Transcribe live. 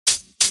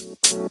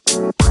All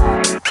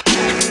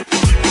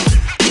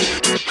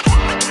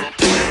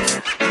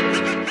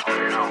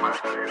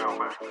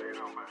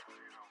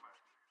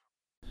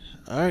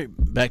right,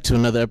 back to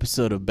another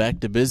episode of Back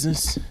to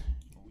Business.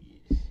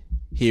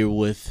 Here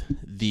with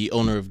the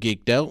owner of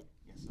Geeked Out.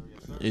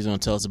 He's going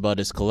to tell us about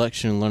his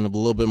collection, learn a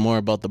little bit more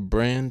about the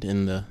brand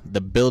and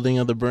the building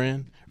of the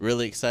brand.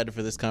 Really excited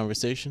for this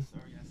conversation.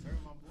 Yes, sir,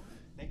 my boy.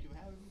 Thank you for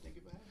having me.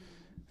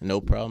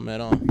 No problem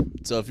at all.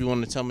 So if you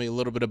want to tell me a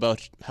little bit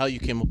about how you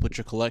came up with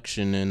your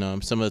collection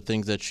and some of the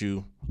things that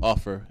you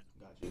offer.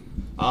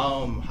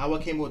 How I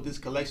came up with this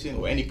collection,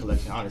 or any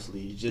collection,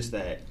 honestly, is just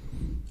that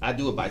I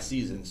do it by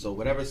season. So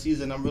whatever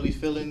season I'm really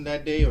feeling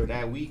that day or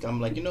that week,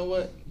 I'm like, you know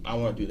what? I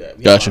want to do that.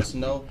 We have a lot of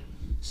snow,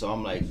 so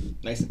I'm like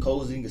nice and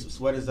cozy, get some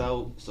sweaters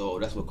out. So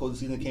that's what cozy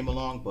season came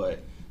along. But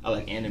I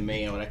like anime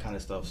and all that kind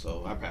of stuff.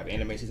 So I probably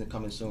have anime season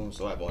coming soon.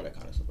 So I have all that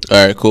kind of stuff.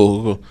 All right,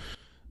 cool.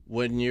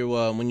 When you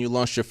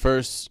launched your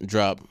first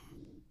drop,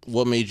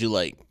 what made you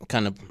I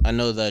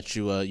know that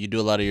you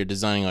do a lot of your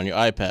designing on your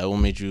iPad. What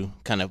made you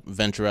kind of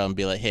venture out and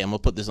be like, hey, I'm gonna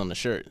put this on the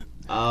shirt?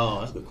 Oh,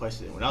 that's a good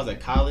question. When I was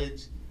at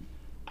college,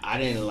 I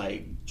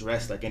didn't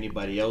dress like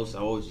anybody else. I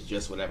always just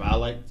dressed whatever I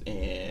liked,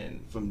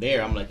 and from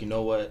there, I'm like, you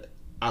know what?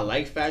 I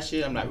like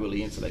fashion. I'm not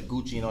really into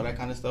Gucci and all that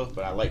kind of stuff,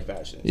 but I like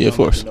fashion. Yeah, of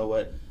course. You know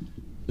what?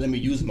 Let me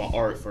use my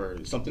art for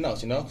something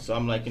else, So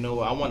I'm like, you know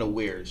what? I want to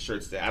wear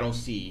shirts that I don't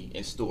see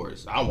in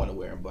stores. I want to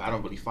wear them, but I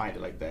don't really find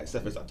it like that,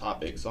 except for it's Hot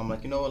Topic. So I'm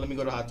like, you know what? Let me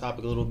go to Hot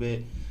Topic a little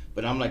bit.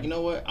 But I'm like, you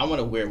know what? I want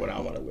to wear what I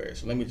want to wear.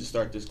 So let me just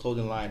start this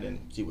clothing line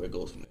and see where it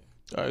goes from there.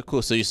 All right,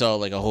 cool. So you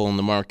saw a hole in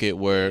the market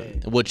where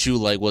what you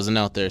like wasn't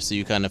out there, so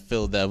you kind of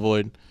filled that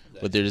void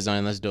with your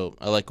design. That's dope.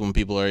 I like when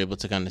people are able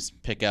to kind of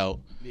pick out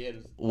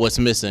what's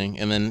missing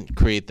and then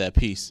create that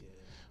piece.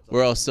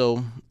 We're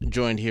also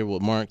joined here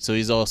with Mark, so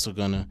he's also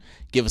gonna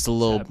give us a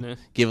little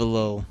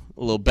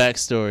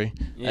backstory.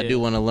 Yeah. I do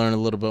want to learn a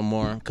little bit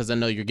more because I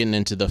know you're getting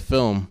into the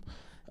film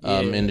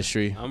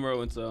industry. I'm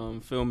real into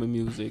film and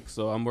music,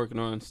 so I'm working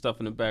on stuff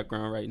in the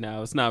background right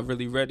now. It's not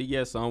really ready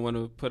yet, so I don't want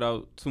to put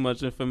out too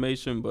much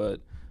information, but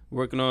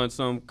working on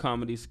some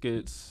comedy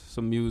skits,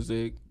 some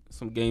music,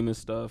 some gaming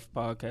stuff,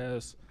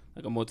 podcasts,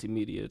 like a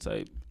multimedia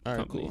type. All right,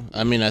 company. cool.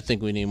 I mean, I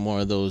think we need more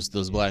of those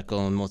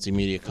black-owned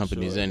multimedia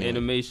companies anyway.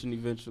 Animation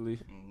eventually.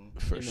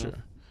 For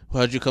sure.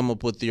 Well, how'd you come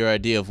up with your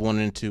idea of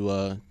wanting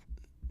to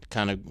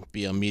kind of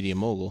be a media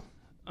mogul?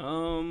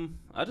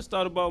 I just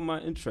thought about my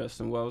interests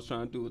and what I was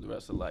trying to do with the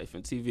rest of life,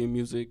 and TV and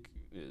music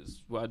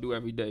is what I do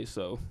every day,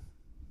 so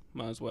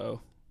might as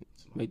well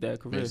make that a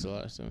career. Makes a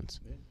lot of sense.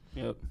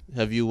 Yep.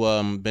 Have you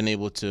been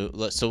able to?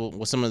 So,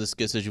 what's some of the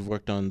skits that you've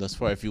worked on thus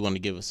far? If you want to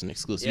give us an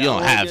exclusive, you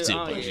don't have to.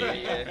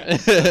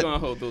 I'm gonna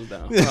hold those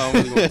down.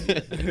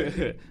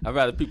 I'd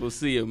rather people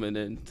see them and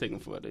then take them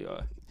for what they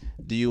are.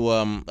 Do you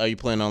are you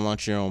planning on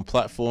launching your own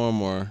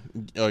platform, or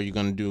are you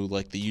gonna do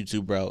the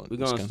YouTube route? We're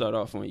gonna start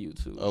off on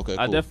YouTube. Okay,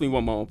 cool. I definitely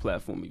want my own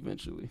platform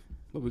eventually,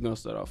 but we're gonna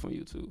start off on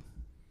YouTube.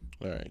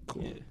 All right,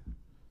 cool. Yeah.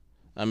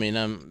 I mean,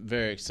 I'm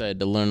very excited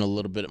to learn a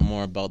little bit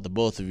more about the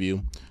both of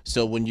you.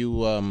 So, when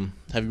you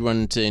have you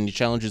run into any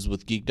challenges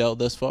with Geeked Out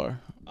thus far?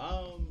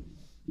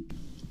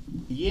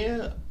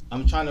 Yeah,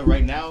 I'm trying to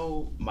right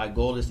now. My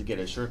goal is to get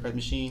a shirt press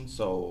machine,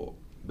 so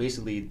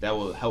basically that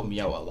will help me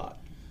out a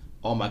lot.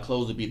 All my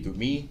clothes will be through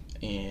me,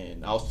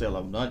 and I'll save a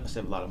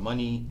lot of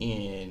money,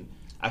 and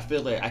I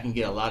feel like I can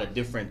get a lot of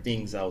different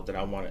things out that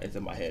I want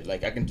into my head.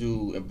 Like I can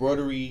do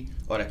embroidery,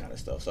 all that kind of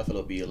stuff. So I feel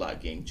it'll be a lot of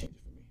game changer.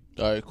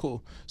 All right,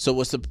 cool. So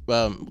what's the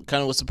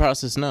what's the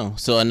process now?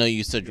 So I know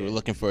you said you were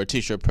looking for a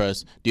t-shirt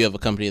press. Do you have a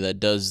company that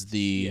does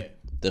the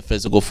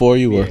physical for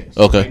you? Or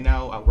So okay. Right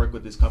now I work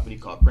with this company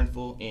called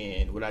Printful,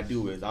 and what I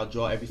do is I'll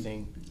draw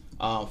everything.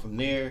 From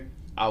there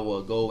I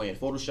will go in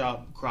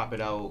Photoshop, crop it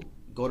out,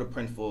 go to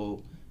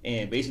Printful,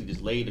 and basically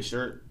just lay the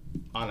shirt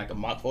on a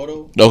mock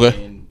photo.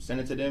 Okay. And send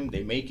it to them.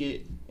 They make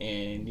it,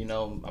 and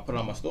I put it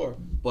on my store.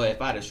 But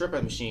if I had a shirt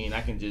press machine,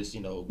 I can just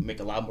make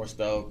a lot more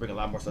stuff, bring a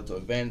lot more stuff to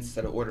events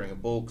instead of ordering in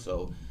bulk.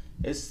 So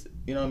it's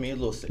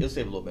it'll save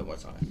a little bit more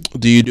time.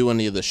 Do you do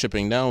any of the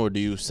shipping now, or do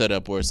you set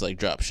up where it's like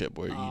drop ship,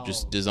 where you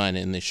just design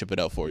it and they ship it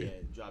out for you?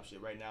 Yeah, drop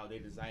ship. Right now they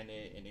design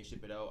it and they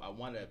ship it out. I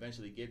want to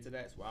eventually get to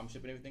that, so I'm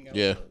shipping everything out.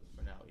 Yeah. But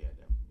for now, yeah.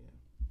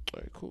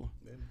 All right, cool.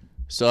 Yeah.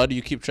 So how do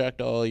you keep track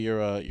of all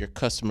your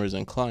customers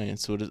and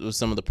clients? What is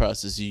some of the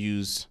process you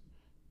use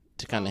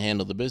to kind of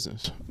handle the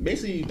business?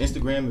 Basically,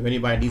 Instagram. If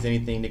anybody needs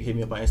anything, they can hit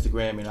me up on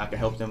Instagram, and I can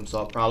help them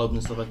solve problems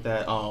and stuff like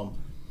that.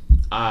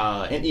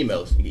 And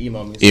emails. You can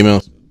email me.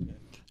 Emails.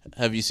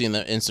 Have you seen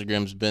that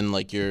Instagram's been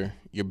like your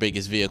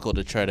biggest vehicle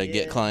to try to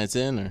get clients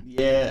in? Or?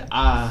 Yeah,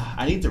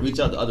 I need to reach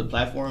out to other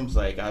platforms.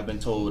 Like I've been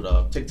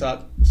told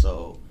TikTok,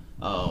 so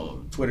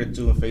Twitter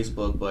too, and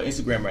Facebook. But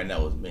Instagram right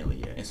now is mainly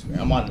Instagram.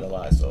 I'm on it a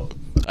lot, so.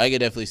 I could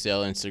definitely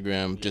sell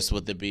Instagram just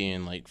with it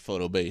being like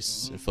photo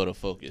based and photo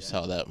focused.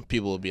 How that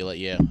people will be like,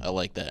 yeah, I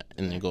like that,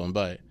 and then go and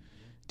buy it.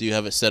 Do you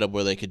have it set up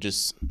where they could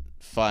just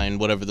find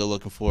whatever they're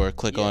looking for,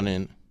 click on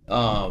it?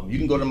 You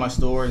can go to my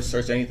store and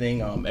search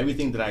anything.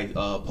 Everything that I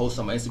post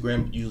on my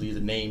Instagram usually is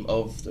the name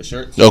of the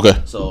shirts.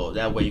 Okay. So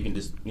that way you can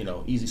just,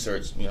 easy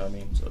search. You know what I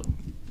mean? So,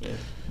 yeah.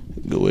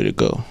 Good way to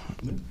go.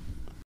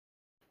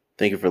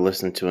 Thank you for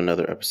listening to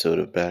another episode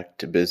of Back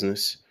to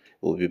Business.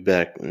 We'll be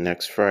back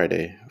next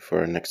Friday for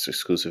our next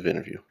exclusive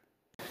interview.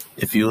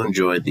 If you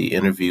enjoy the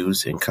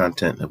interviews and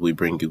content that we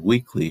bring you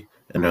weekly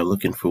and are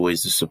looking for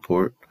ways to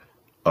support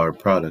our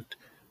product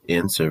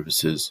and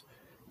services,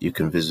 you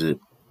can visit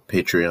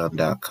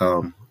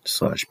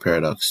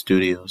patreon.com/Paradox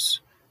Studios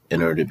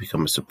in order to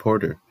become a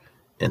supporter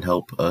and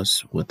help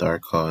us with our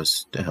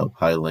cause to help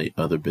highlight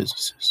other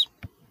businesses.